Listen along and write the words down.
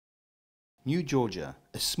New Georgia,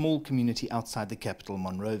 a small community outside the capital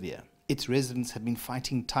Monrovia. Its residents have been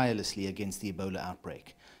fighting tirelessly against the Ebola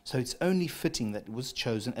outbreak, so it's only fitting that it was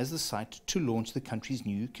chosen as the site to launch the country's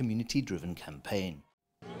new community-driven campaign.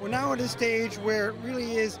 We're now at a stage where it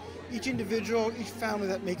really is each individual, each family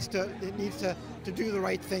that needs to do the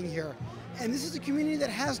right thing here. And this is a community that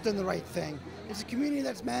has done the right thing. It's a community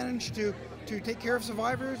that's managed to take care of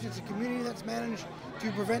survivors. It's a community that's managed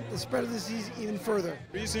to prevent the spread of the disease even further.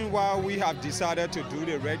 The reason why we have decided to do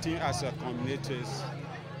the right thing as a community is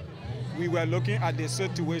we were looking at the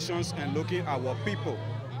situations and looking at our people,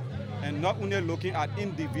 and not only looking at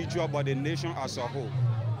individual but the nation as a whole.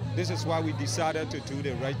 This is why we decided to do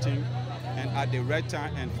the right thing and at the right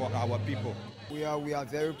time and for our people. We are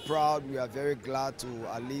very proud, we are very glad to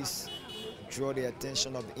at least draw the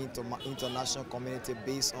attention of the international community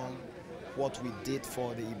based on what we did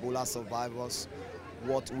for the Ebola survivors,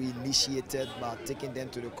 what we initiated by taking them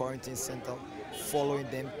to the quarantine center, following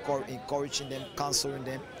them, encouraging them, counseling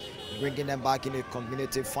them, bringing them back in the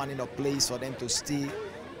community, finding a place for them to stay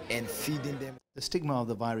and feeding them. The stigma of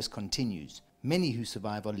the virus continues. Many who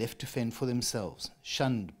survive are left to fend for themselves,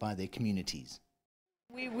 shunned by their communities.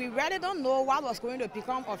 We really don't know what was going to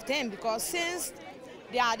become of them, because since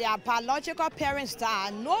their biological parents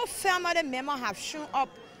died, no family member have shown up.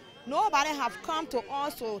 Nobody have come to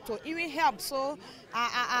us to even help. So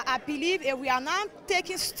I believe if we are now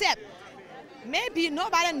taking steps, maybe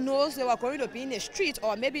nobody knows they were going to be in the street,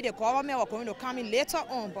 or maybe the government were going to come in later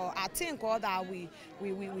on. But I thank God that we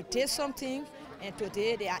did something, and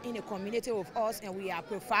today they are in the community with us, and we are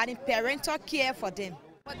providing parental care for them.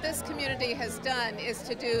 What this community has done is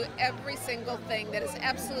to do every single thing that is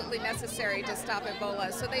absolutely necessary to stop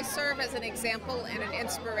Ebola. So they serve as an example and an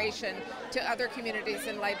inspiration to other communities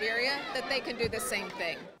in Liberia that they can do the same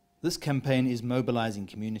thing. This campaign is mobilizing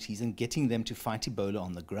communities and getting them to fight Ebola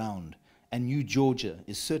on the ground. And New Georgia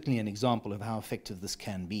is certainly an example of how effective this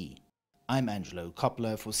can be. I'm Angelo,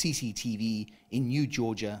 Coppola for CCTV in New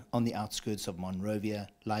Georgia on the outskirts of Monrovia,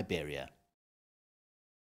 Liberia.